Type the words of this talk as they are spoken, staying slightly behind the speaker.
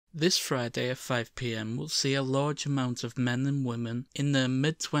This Friday at 5 PM will see a large amount of men and women in their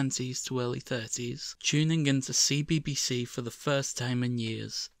mid-20s to early 30s tuning into CBBC for the first time in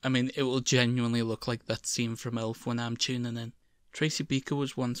years. I mean, it will genuinely look like that scene from Elf when I'm tuning in. Tracy Beaker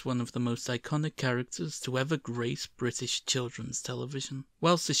was once one of the most iconic characters to ever grace British children's television.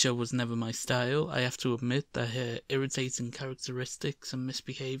 Whilst the show was never my style, I have to admit that her irritating characteristics and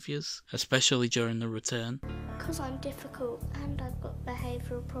misbehaviours, especially during the return, because I'm difficult and I've got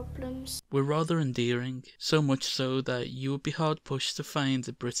behavioural problems, were rather endearing, so much so that you would be hard pushed to find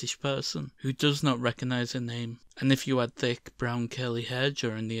a British person who does not recognise her name. And if you had thick, brown curly hair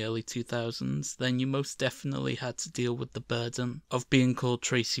during the early 2000s, then you most definitely had to deal with the burden of being called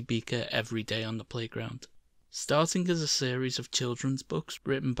Tracy Beaker every day on the playground. Starting as a series of children's books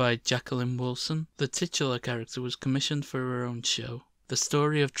written by Jacqueline Wilson, the titular character was commissioned for her own show, The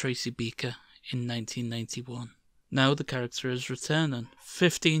Story of Tracy Beaker, in 1991. Now the character is returning,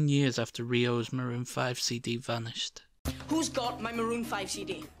 15 years after Rio's Maroon 5 CD vanished. Who's got my Maroon 5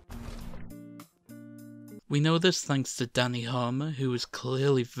 CD? We know this thanks to Dani Harmer, who is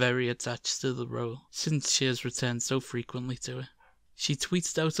clearly very attached to the role, since she has returned so frequently to it. She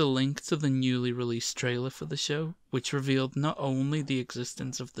tweeted out a link to the newly released trailer for the show, which revealed not only the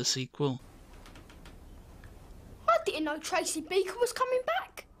existence of the sequel. I didn't know Tracy Beaker was coming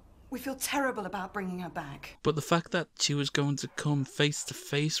back. We feel terrible about bringing her back. But the fact that she was going to come face to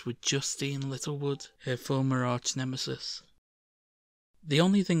face with Justine Littlewood, her former arch-nemesis. The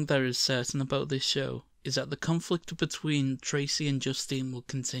only thing that is certain about this show is that the conflict between Tracy and Justine will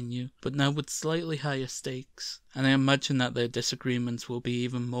continue, but now with slightly higher stakes, and I imagine that their disagreements will be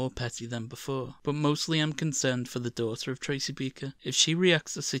even more petty than before. But mostly I'm concerned for the daughter of Tracy Beaker, if she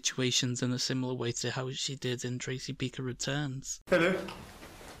reacts to situations in a similar way to how she did in Tracy Beaker Returns. Hello.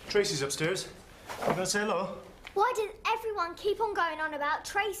 Tracy's upstairs. You gonna say hello? Why did everyone keep on going on about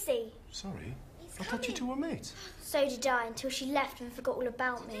Tracy? Sorry, I thought you two were mates. So did I, until she left and forgot all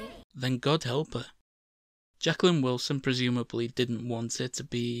about me. Then God help her. Jacqueline Wilson presumably didn't want it to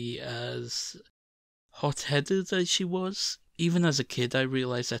be as hot-headed as she was. Even as a kid, I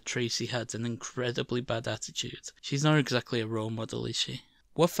realised that Tracy had an incredibly bad attitude. She's not exactly a role model, is she?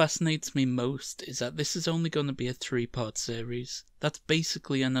 What fascinates me most is that this is only going to be a 3-part series. That's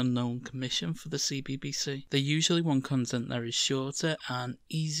basically an unknown commission for the CBBC. They usually want content that is shorter and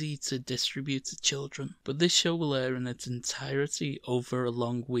easy to distribute to children, but this show will air in its entirety over a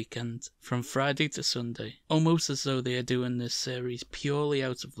long weekend, from Friday to Sunday, almost as though they are doing this series purely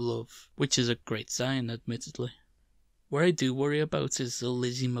out of love, which is a great sign, admittedly. What I do worry about is the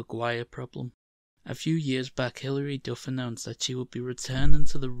Lizzie McGuire problem. A few years back, Hilary Duff announced that she would be returning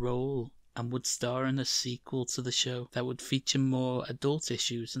to the role and would star in a sequel to the show that would feature more adult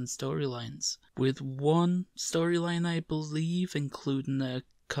issues and storylines, with one storyline, I believe, including a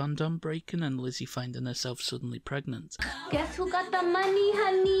condom breaking and Lizzie finding herself suddenly pregnant. Guess who got the money,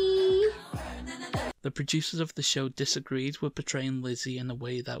 honey? The producers of the show disagreed with portraying Lizzie in a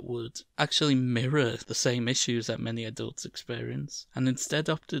way that would actually mirror the same issues that many adults experience, and instead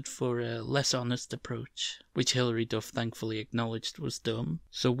opted for a less honest approach, which Hilary Duff thankfully acknowledged was dumb,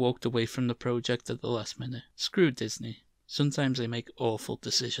 so walked away from the project at the last minute. Screw Disney. Sometimes they make awful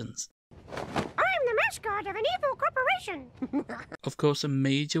decisions. I'm the mascot of an evil corporation. Of course, a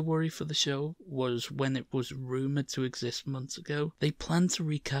major worry for the show was when it was rumoured to exist months ago, they planned to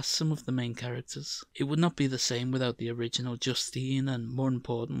recast some of the main characters. It would not be the same without the original Justine and, more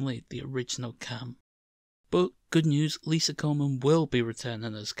importantly, the original Cam. But good news, Lisa Coleman will be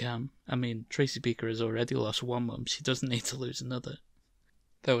returning as Cam. I mean, Tracy Beaker has already lost one mum, she doesn't need to lose another.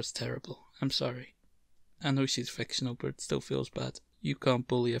 That was terrible. I'm sorry. I know she's fictional, but it still feels bad. You can't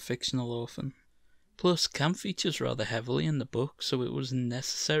bully a fictional orphan. Plus, Cam features rather heavily in the book, so it was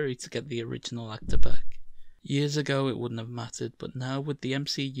necessary to get the original actor back. Years ago it wouldn't have mattered, but now with the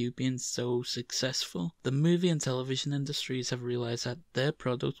MCU being so successful, the movie and television industries have realised that their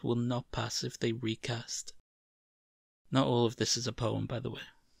product will not pass if they recast. Not all of this is a poem, by the way.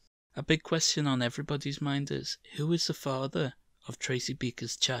 A big question on everybody's mind is, who is the father of Tracy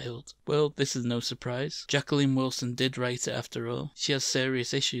Beaker's child? Well, this is no surprise. Jacqueline Wilson did write it after all. She has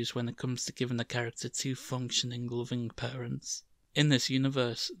serious issues when it comes to giving the character two functioning, loving parents. In this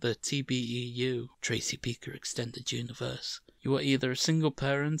universe, the TBEU, Tracy Beaker Extended Universe, you are either a single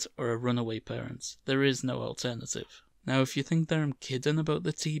parent or a runaway parent. There is no alternative. Now, if you think that I'm kidding about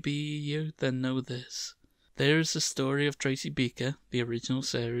the TBEU, then know this. There's the story of Tracy Beaker, the original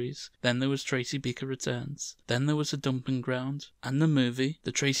series. Then there was Tracy Beaker Returns. Then there was A Dumping Ground. And the movie,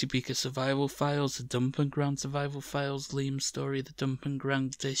 The Tracy Beaker Survival Files, The Dumping Ground Survival Files, Liam's Story, The Dumping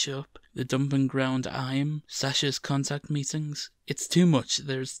Ground Dish Up, The Dumping Ground I'm, Sasha's Contact Meetings. It's too much.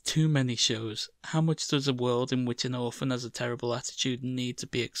 There's too many shows. How much does a world in which an orphan has a terrible attitude need to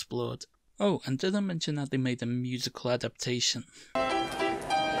be explored? Oh, and did I mention that they made a musical adaptation?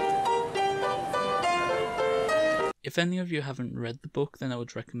 If any of you haven't read the book, then I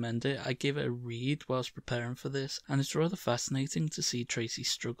would recommend it. I gave it a read whilst preparing for this, and it's rather fascinating to see Tracy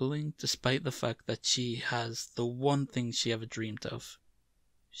struggling, despite the fact that she has the one thing she ever dreamed of.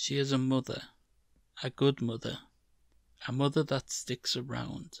 She is a mother. A good mother. A mother that sticks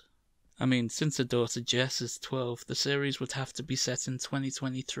around. I mean, since her daughter Jess is 12, the series would have to be set in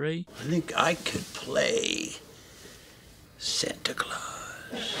 2023. I think I could play Santa Claus.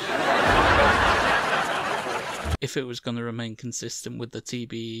 If it was going to remain consistent with the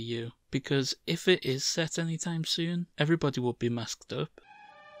TBEU. Because if it is set anytime soon, everybody would be masked up.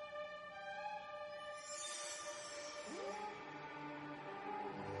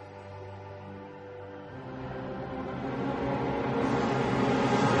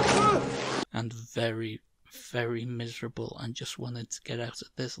 And very, very miserable and just wanted to get out of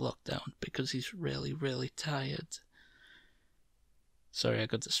this lockdown because he's really, really tired. Sorry, I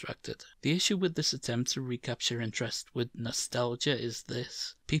got distracted. The issue with this attempt to recapture interest with nostalgia is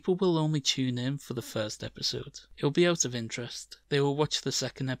this. People will only tune in for the first episode. It'll be out of interest. They will watch the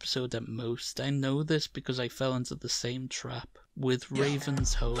second episode at most. I know this because I fell into the same trap with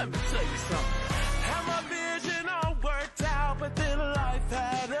Raven's Home. Let me tell you something. Had my vision all worked out, but then life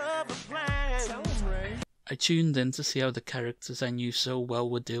had other plans. Tell 'em, Ray. I tuned in to see how the characters I knew so well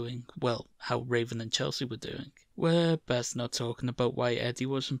were doing. Well, how Raven and Chelsea were doing. We're best not talking about why Eddie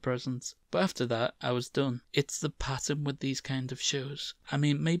wasn't present. But after that, I was done. It's the pattern with these kind of shows. I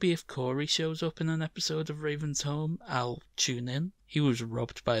mean, maybe if Corey shows up in an episode of Raven's Home, I'll tune in. He was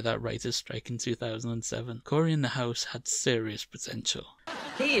robbed by that writer's strike in 2007. Corey in the house had serious potential.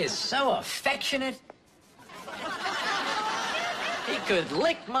 He is so affectionate. He could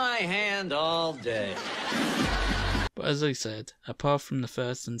lick my hand all day. But as I said, apart from the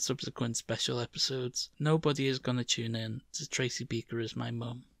first and subsequent special episodes, nobody is gonna tune in to Tracy Beaker as my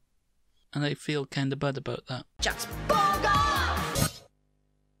mum. And I feel kinda bad about that. Just bug off!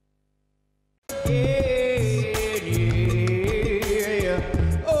 Yeah.